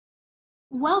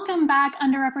Welcome back,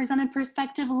 Underrepresented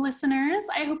Perspective listeners.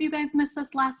 I hope you guys missed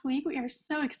us last week. We are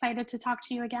so excited to talk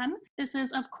to you again. This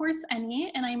is, of course,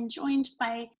 Annie, and I'm joined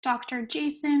by Dr.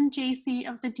 Jason, JC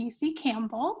of the DC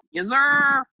Campbell. Yes,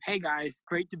 sir. Hey, guys.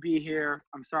 Great to be here.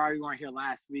 I'm sorry we weren't here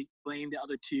last week. Blame the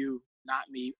other two, not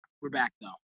me. We're back,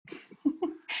 though.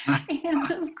 And,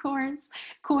 of course,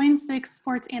 Coin 6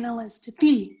 sports analyst,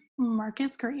 the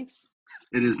Marcus Graves.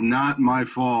 It is not my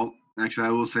fault. Actually,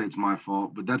 I will say it's my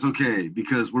fault, but that's okay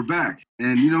because we're back.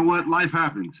 And you know what? Life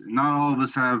happens. Not all of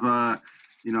us have,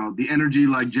 the energy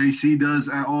like JC does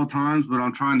at all times, but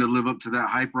I'm trying to live up to that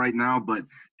hype right now. But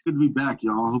it's good to be back,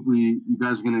 y'all. Hopefully you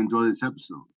guys are going to enjoy this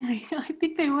episode. I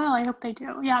think they will. I hope they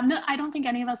do. Yeah, no, I don't think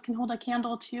any of us can hold a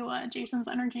candle to Jason's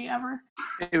energy ever.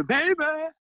 Hey, baby.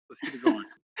 Let's get it going.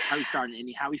 How we starting,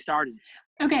 Andy? How we starting?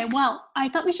 Okay, well, I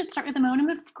thought we should start with a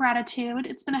moment of gratitude.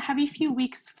 It's been a heavy few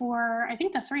weeks for, I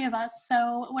think, the three of us.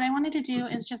 So what I wanted to do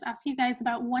is just ask you guys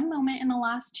about one moment in the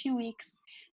last 2 weeks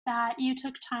that you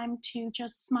took time to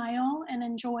just smile and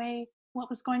enjoy what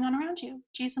was going on around you.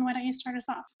 Jason, why don't you start us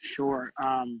off? Sure.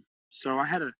 So I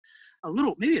had a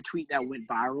little, maybe a tweet that went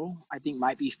viral, I think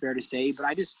might be fair to say, but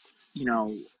I just,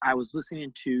 I was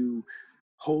listening to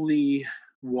Holy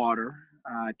Water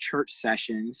church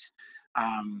sessions,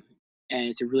 and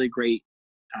it's a really great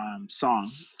song.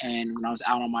 And when I was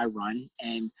out on my run,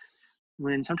 and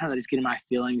when sometimes I just get in my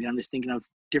feelings, and I'm just thinking of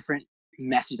different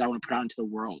messages I want to put out into the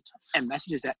world, and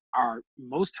messages that are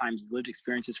most times lived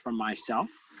experiences from myself.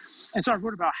 And so I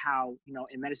wrote about how,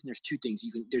 in medicine, there's two things.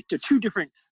 There are two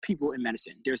different people in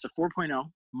medicine. There's the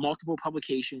 4.0, multiple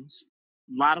publications,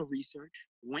 a lot of research,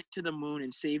 went to the moon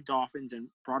and saved dolphins and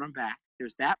brought them back.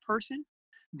 There's that person.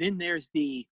 Then there's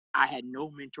I had no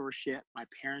mentorship. My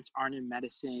parents aren't in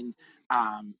medicine.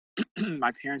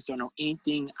 My parents don't know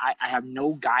anything. I have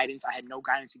no guidance. I had no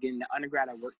guidance to get into undergrad.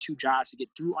 I worked 2 jobs to get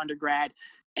through undergrad.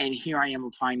 And here I am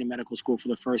applying to medical school for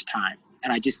the first time.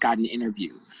 And I just got an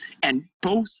interview. And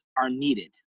both are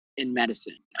needed in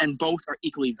medicine. And both are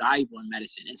equally valuable in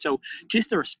medicine. And so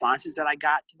just the responses that I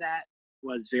got to that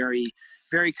was very,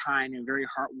 very kind and very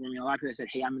heartwarming. A lot of people said,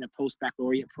 hey, I'm in a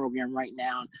post-baccalaureate program right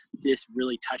now. This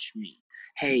really touched me.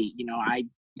 Hey, I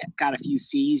got a few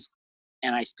C's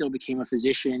and I still became a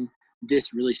physician.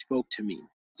 This really spoke to me.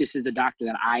 This is the doctor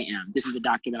that I am. This is the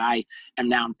doctor that I am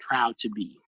now proud to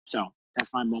be. So that's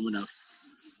my moment of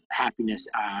happiness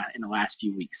in the last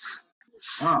few weeks.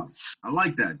 Wow, I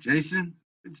like that, Jason.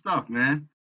 Good stuff, man.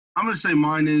 I'm going to say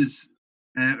mine is,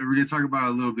 and we're going to talk about it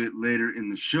a little bit later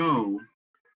in the show,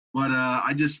 but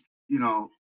I just,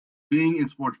 being in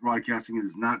sports broadcasting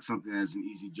is not something that's an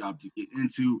easy job to get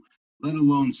into, let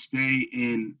alone stay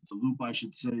in the loop, I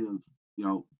should say,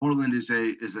 of, Portland is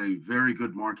a very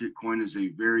good market. Coin is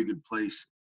a very good place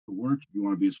to work. If you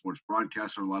want to be a sports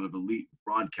broadcaster, a lot of elite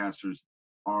broadcasters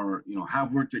are,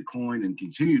 have worked at Coin and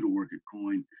continue to work at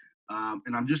Coin.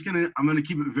 And I'm going to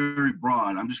keep it very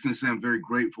broad. I'm just going to say I'm very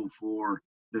grateful for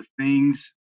the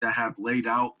things that have laid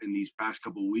out in these past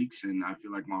couple of weeks. And I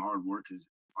feel like my hard work is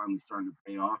finally starting to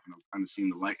pay off, and I'm kind of seeing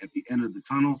the light at the end of the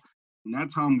tunnel. And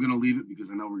that's how I'm going to leave it,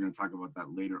 because I know we're going to talk about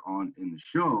that later on in the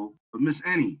show. But Miss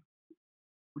Annie,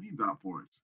 what do you got for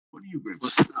us? What are you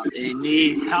grateful for? What's up,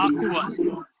 Annie? Talk to us.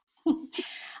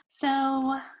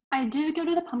 So I did go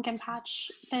to the pumpkin patch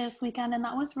this weekend, and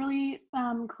that was really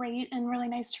great and really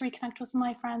nice to reconnect with some of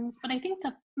my friends. But I think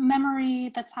the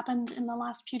memory that's happened in the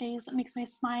last few days that makes me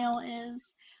smile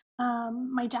is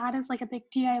my dad is like a big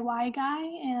DIY guy,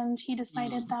 and he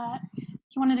decided that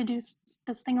he wanted to do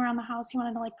this thing around the house. He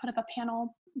wanted to put up a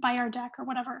panel by our deck or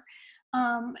whatever.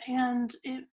 And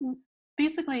it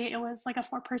was like a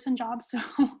 4-person job. So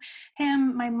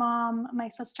him, my mom, my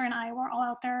sister, and I were all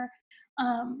out there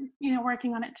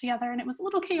working on it together, and it was a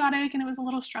little chaotic and it was a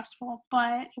little stressful,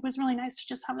 but it was really nice to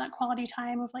just have that quality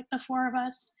time of the 4 of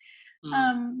us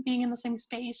being in the same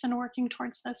space and working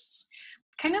towards this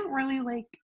kind of really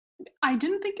I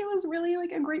didn't think it was really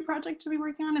a great project to be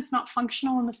working on. It's not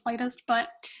functional in the slightest, but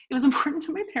it was important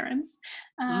to my parents.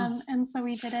 And so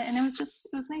we did it, and it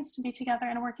was nice to be together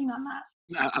and working on that.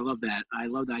 I love that. I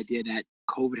love the idea that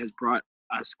COVID has brought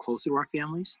us closer to our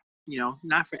families.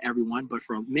 Not for everyone, but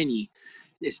for many,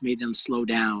 it's made them slow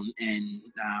down. And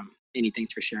Annie,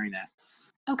 thanks for sharing that.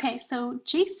 Okay, so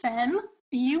Jason,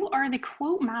 you are the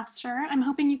quote master. I'm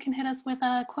hoping you can hit us with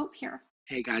a quote here.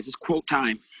 Hey guys, it's quote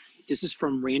time. This is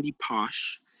from Randy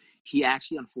Posh. He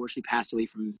actually unfortunately passed away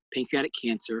from pancreatic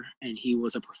cancer, and he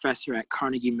was a professor at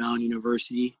Carnegie Mellon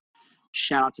University.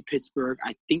 Shout out to Pittsburgh.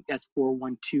 I think that's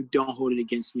 412. Don't hold it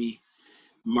against me.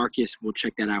 Marcus will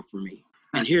check that out for me.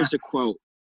 And here's the quote.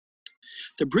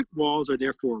 The brick walls are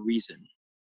there for a reason.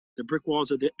 The brick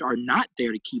walls are not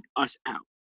there to keep us out.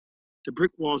 The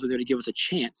brick walls are there to give us a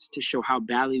chance to show how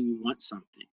badly we want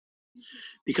something.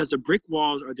 Because the brick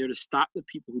walls are there to stop the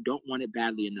people who don't want it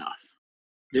badly enough.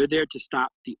 They're there to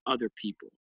stop the other people,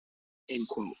 end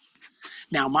quote.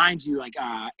 Now, mind you, like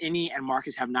Annie and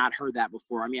Marcus have not heard that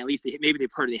before. I mean, at least maybe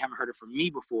they've heard it. They haven't heard it from me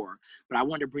before. But I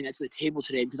wanted to bring that to the table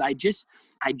today because I just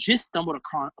stumbled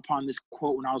upon this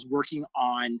quote when I was working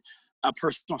on a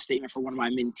personal statement for one of my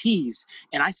mentees.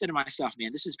 And I said to myself,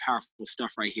 man, this is powerful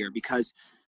stuff right here, because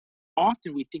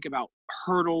often we think about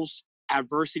hurdles,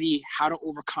 adversity, how to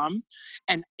overcome.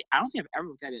 And I don't think I've ever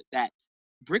looked at it that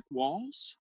brick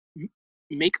walls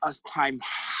make us climb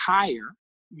higher,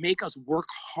 make us work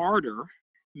harder,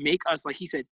 make us, like he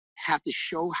said, have to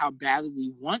show how badly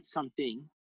we want something.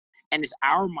 And it's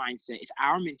our mindset, it's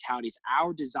our mentality, it's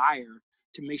our desire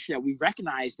to make sure that we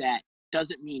recognize that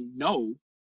doesn't mean no,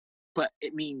 but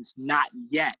it means not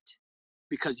yet,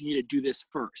 because you need to do this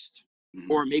first,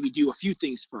 or maybe do a few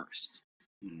things first.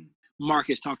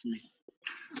 Marcus, talk to me.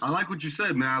 I like what you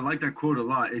said, man. I like that quote a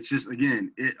lot. It's just,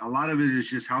 again, a lot of it is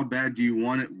just how bad do you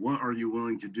want it? What are you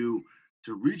willing to do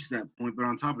to reach that point? But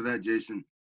on top of that, Jason,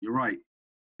 you're right.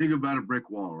 Think about a brick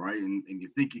wall, right? And you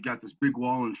think you got this big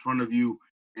wall in front of you,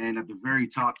 and at the very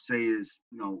top, say, is,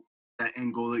 that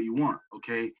end goal that you want.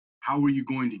 Okay, how are you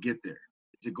going to get there?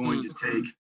 Is it going to take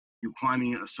you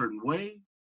climbing it a certain way?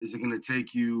 Is it going to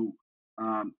take you,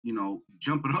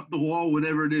 jumping up the wall?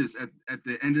 Whatever it is. At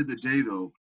the end of the day,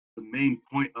 though, the main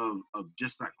point of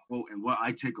just that quote and what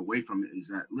I take away from it is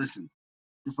that, listen,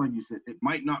 just like you said, it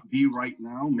might not be right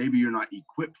now. Maybe you're not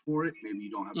equipped for it. Maybe you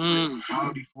don't have the right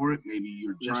mentality for it. Maybe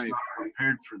you're just not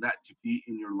prepared for that to be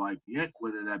in your life yet,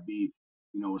 whether that be,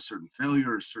 a certain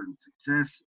failure or a certain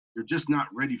success. You're just not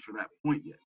ready for that point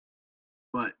yet.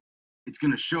 But it's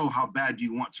going to show how bad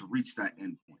you want to reach that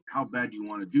end point, how bad you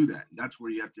want to do that. And that's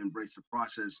where you have to embrace the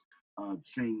process of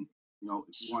saying,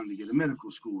 if you want to get a medical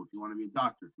school, if you want to be a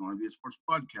doctor, if you want to be a sports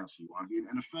broadcaster, you want to be an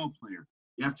NFL player,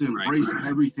 you have to embrace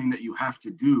everything that you have to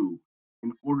do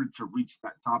in order to reach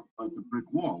that top of the brick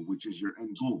wall, which is your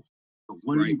end goal. So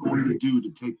what are you going to do to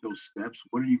take those steps?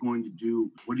 What are you going to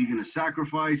do? What are you going to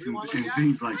sacrifice and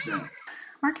things like that?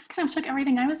 Marcus kind of took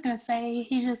everything I was going to say.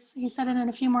 He said it in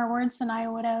a few more words than I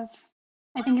would have.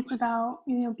 I think it's about,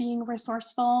 being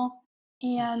resourceful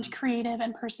and creative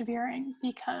and persevering,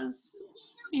 because,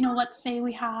 let's say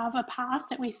we have a path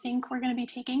that we think we're going to be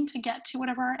taking to get to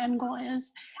whatever our end goal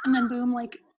is, and then boom,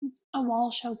 like a wall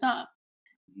shows up.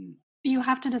 You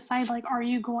have to decide, like, are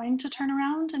you going to turn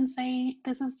around and say,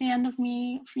 this is the end of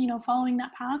me, following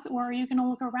that path, or are you going to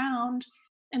look around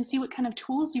and see what kind of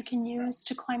tools you can use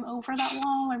to climb over that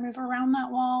wall or move around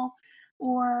that wall,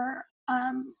 or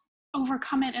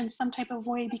overcome it in some type of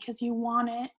way because you want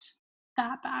it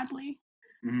that badly.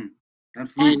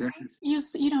 Absolutely. And you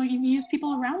use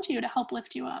people around you to help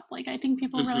lift you up. Like, I think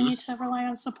people really need to rely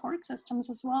on support systems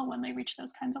as well when they reach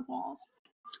those kinds of walls.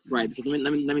 Right, because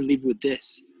let me leave you with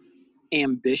this.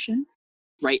 Ambition,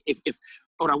 right? If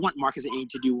what I want Marcus and Annie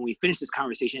to do when we finish this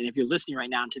conversation, and if you're listening right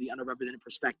now to the Underrepresented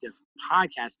Perspective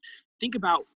podcast, think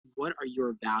about, what are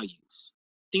your values?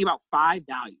 Think about 5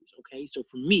 values, okay? So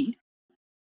for me,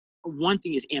 one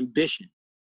thing is ambition,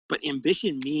 but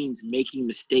ambition means making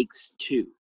mistakes too.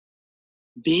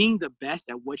 Being the best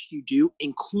at what you do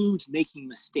includes making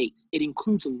mistakes. It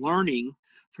includes learning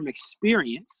from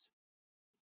experience,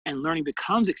 and learning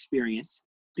becomes experience,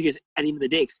 because at the end of the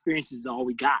day, experience is all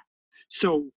we got.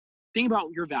 So think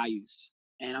about your values.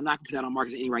 And I'm not going to put that on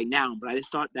Marcus and Annie right now, but I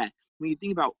just thought that when you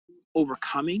think about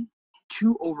overcoming,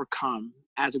 to overcome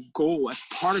as a goal, as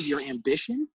part of your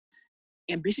ambition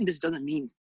just doesn't mean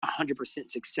 100%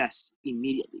 success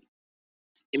immediately.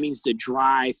 It means the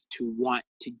drive to want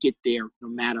to get there no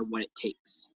matter what it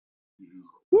takes.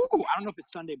 Ooh, I don't know if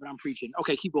it's Sunday, but I'm preaching.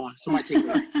 Okay, keep going. Somebody take it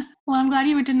away. Well, I'm glad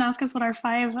you didn't ask us what our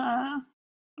five values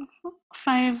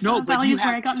were.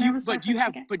 I got nervous. Do you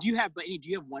have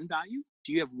one value?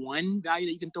 Do you have one value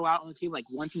that you can throw out on the table? Like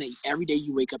one thing that every day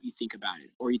you wake up, you think about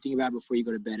it, or you think about it before you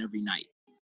go to bed every night?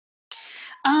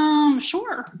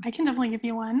 Sure. I can definitely give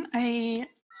you one. I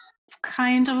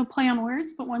kind of a play on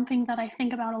words, but one thing that I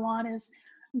think about a lot is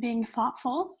being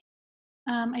thoughtful.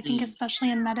 I think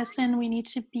especially in medicine, we need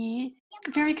to be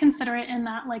very considerate in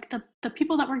that, like, the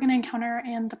people that we're going to encounter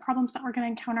and the problems that we're going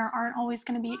to encounter aren't always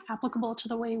going to be applicable to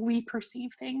the way we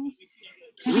perceive things.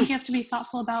 I think you have to be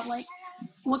thoughtful about, like,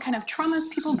 what kind of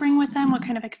traumas people bring with them, what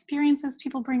kind of experiences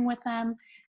people bring with them,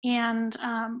 and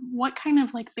what kind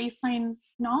of, like, baseline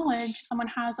knowledge someone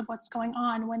has of what's going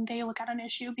on when they look at an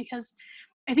issue. Because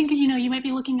I think, you know, you might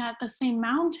be looking at the same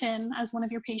mountain as one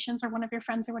of your patients or one of your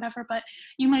friends or whatever, but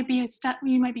you might be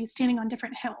standing on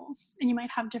different hills, and you might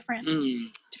have different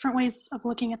ways of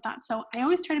looking at that. So I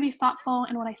always try to be thoughtful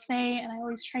in what I say, and I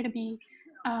always try to be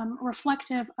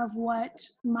reflective of how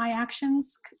my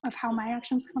actions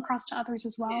come across to others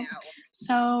as well.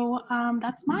 So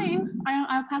that's mine.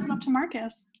 I'll pass it off to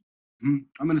Marcus. I'm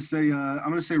gonna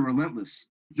say relentless.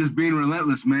 Just being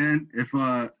relentless, man. If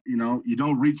you know, you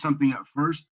don't reach something at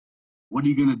first, what are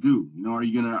you gonna do? You know, are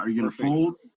you gonna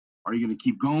fold? Are you gonna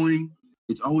keep going?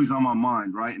 It's always on my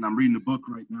mind, right? And I'm reading a book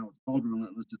right now. It's called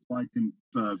Relentless. It's by Tim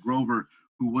Grover,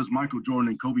 who was Michael Jordan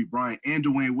and Kobe Bryant and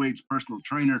Dwayne Wade's personal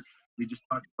trainer. They just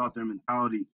talked about their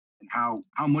mentality and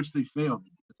how much they failed.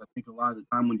 Because I think a lot of the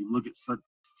time when you look at such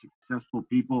successful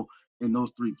people in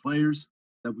those three players,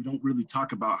 that we don't really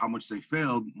talk about how much they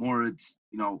failed. More it's,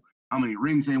 you know, how many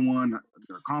rings they won,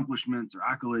 their accomplishments, their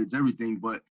accolades, everything.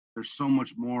 But there's so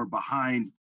much more behind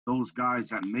those guys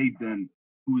that made them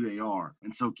who they are.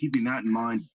 And so keeping that in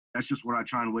mind, that's just what I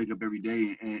try and wake up every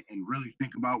day and really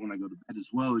think about when I go to bed as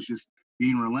well. It's just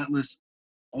being relentless,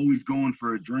 always going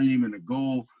for a dream and a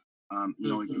goal. You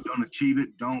know, if you don't achieve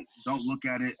it, don't look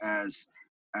at it as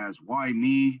why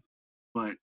me,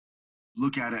 but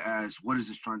look at it as what is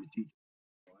this trying to teach.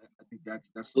 I think that's.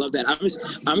 I love that.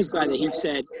 I'm just glad that he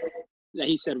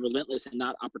said relentless and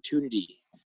not opportunity.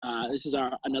 This is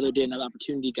our another day, another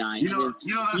opportunity guy. You know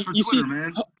that's for Twitter,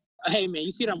 man. Hey man,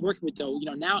 you see what I'm working with though. You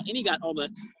know, now Any got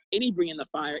Any bringing the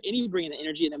fire, Any bringing the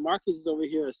energy, and then Marcus is over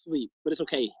here asleep. But it's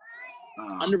okay.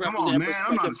 Underrepresented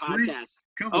Perspective Podcast.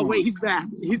 Oh wait, he's back.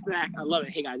 He's back. I love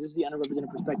it. Hey guys, this is the Underrepresented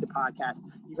Perspective Podcast.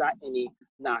 You got Any,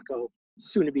 Nako,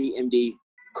 soon to be MD,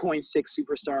 Coin 6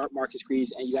 superstar Marcus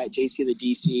Greaves, and you got JC the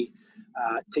DC,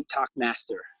 TikTok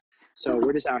master. So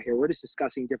we're just out here. We're just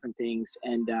discussing different things.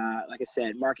 And like I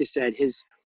said, Marcus said his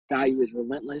value is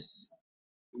relentless.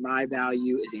 My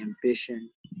value is ambition.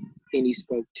 And he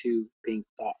spoke to being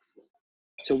thoughtful.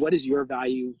 So what is your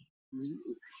value?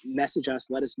 Message us.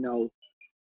 Let us know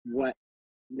what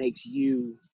makes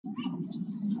you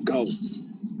go.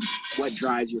 What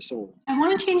drives your soul? I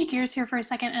want to change gears here for a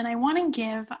second, and I want to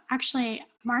give actually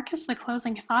Marcus the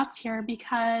closing thoughts here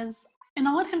because, and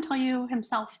I'll let him tell you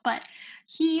himself, but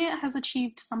he has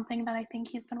achieved something that I think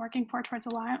he's been working for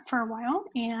a while.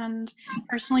 And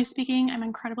personally speaking, I'm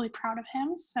incredibly proud of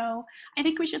him. So I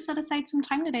think we should set aside some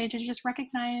time today to just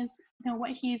recognize, you know,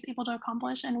 what he's able to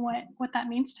accomplish and what that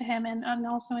means to him, and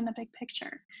also in the big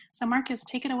picture. So Marcus,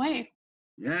 take it away.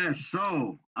 Yeah,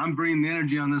 so I'm bringing the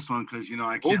energy on this one because, you know,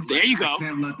 I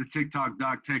can't let the TikTok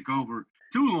doc take over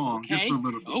too long, just for a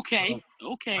little bit.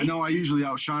 Okay. I know I usually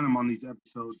outshine him on these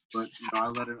episodes, but you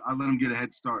know, I let him get a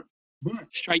head start.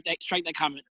 But strike that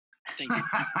comment. Thank you.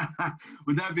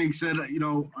 With that being said, you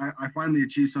know, I finally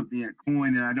achieved something at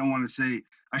Coin, and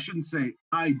I shouldn't say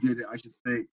I did it. I should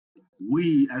say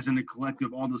we, as in a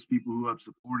collective, all those people who have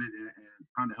supported and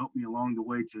kind of helped me along the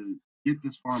way to get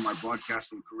this far in my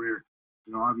broadcasting career.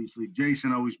 You know, obviously,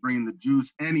 Jason always bringing the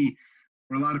juice. Any,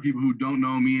 for a lot of people who don't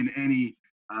know me, and Any,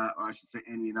 or I should say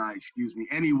Any and I, excuse me.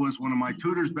 Any was one of my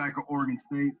tutors back at Oregon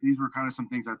State. These were kind of some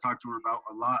things I talked to her about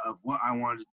a lot of what I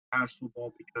wanted to pass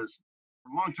football, because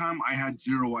for a long time I had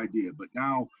zero idea, but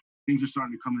now things are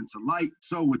starting to come into light.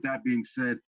 So with that being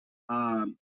said,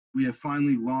 we have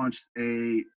finally launched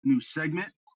a new segment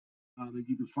that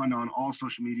you can find on all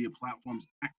social media platforms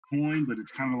at Coin, but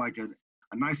it's kind of like a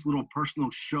nice little personal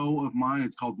show of mine.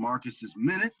 It's called Marcus's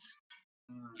Minutes.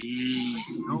 You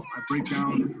know, I break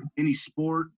down any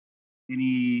sport,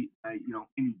 any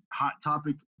hot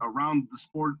topic around the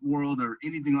sport world or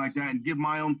anything like that, and give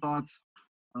my own thoughts.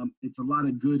 It's a lot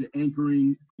of good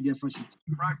anchoring, I guess I should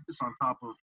practice on top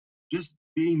of just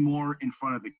being more in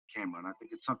front of the camera. And I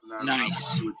think it's something that I want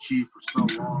to achieve for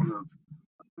so long,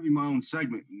 of having my own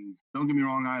segment. And don't get me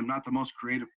wrong, I am not the most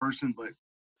creative person, but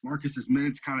Marcus's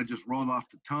Minutes kind of just rolled off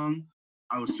the tongue.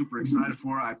 I was super excited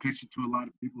for it. I pitched it to a lot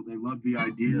of people. They loved the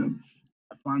idea.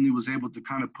 I finally was able to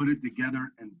kind of put it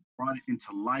together and brought it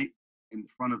into light in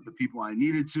front of the people I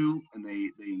needed to, and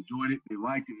they enjoyed it. They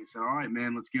liked it. They said, all right,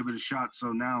 man, let's give it a shot.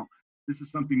 So now this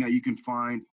is something that you can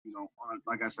find, you know, on,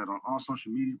 like I said, on all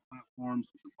social media platforms.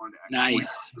 You can find it at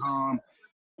coin.com.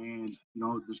 And, you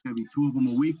know, there's going to be 2 of them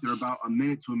a week. They're about a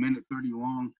minute to a minute 30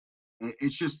 long.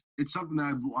 It's something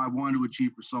that I wanted to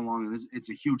achieve for so long, and it's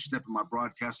a huge step in my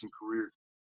broadcasting career.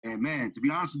 And man, to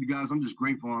be honest with you guys, I'm just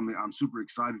grateful. I'm super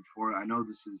excited for it. I know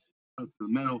this is the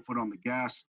metal, foot on the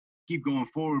gas, keep going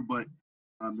forward, but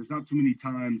there's not too many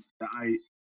times that I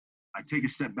take a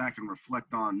step back and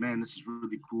reflect on, man, this is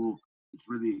really cool. It's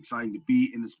really exciting to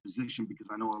be in this position, because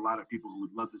I know a lot of people who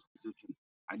would love this position.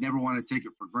 I never want to take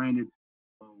it for granted.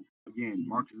 So again,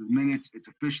 Marcus's Minutes, it's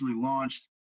officially launched.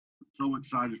 I'm so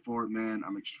excited for it, man.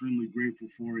 I'm extremely grateful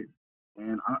for it.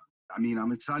 And I mean,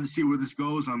 I'm excited to see where this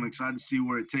goes. I'm excited to see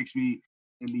where it takes me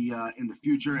in the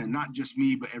future, and not just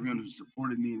me, but everyone who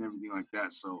supported me and everything like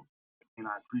that. So, and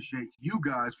I appreciate you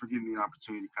guys for giving me an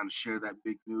opportunity to kind of share that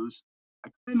big news. I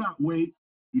cannot wait.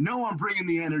 You know, I'm bringing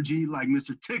the energy like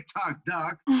Mr. TikTok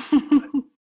Doc.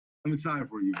 I'm excited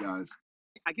for you guys.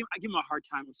 I give him a hard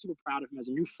time. I'm super proud of him as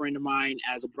a new friend of mine,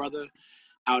 as a brother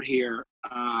out here.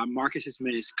 Marcus's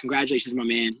Minutes, congratulations, my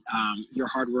man. Your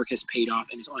hard work has paid off,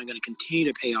 and it's only going to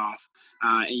continue to pay off.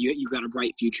 And you got a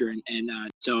bright future,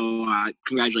 so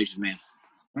congratulations, man.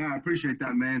 I appreciate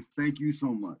that, man. Thank you so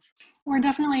much. We're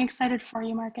definitely excited for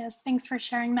you, Marcus. Thanks for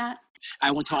sharing that.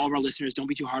 I want to all of our listeners, don't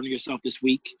be too hard on yourself this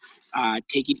week.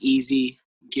 Take it easy.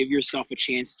 Give yourself a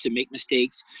chance to make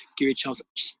mistakes. Give yourself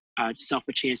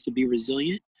a chance to be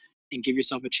resilient, and give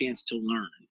yourself a chance to learn.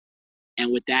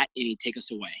 And with that, Annie, take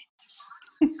us away.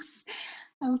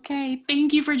 Okay,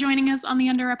 thank you for joining us on the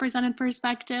Underrepresented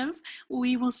Perspective.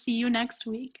 We will see you next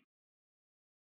week.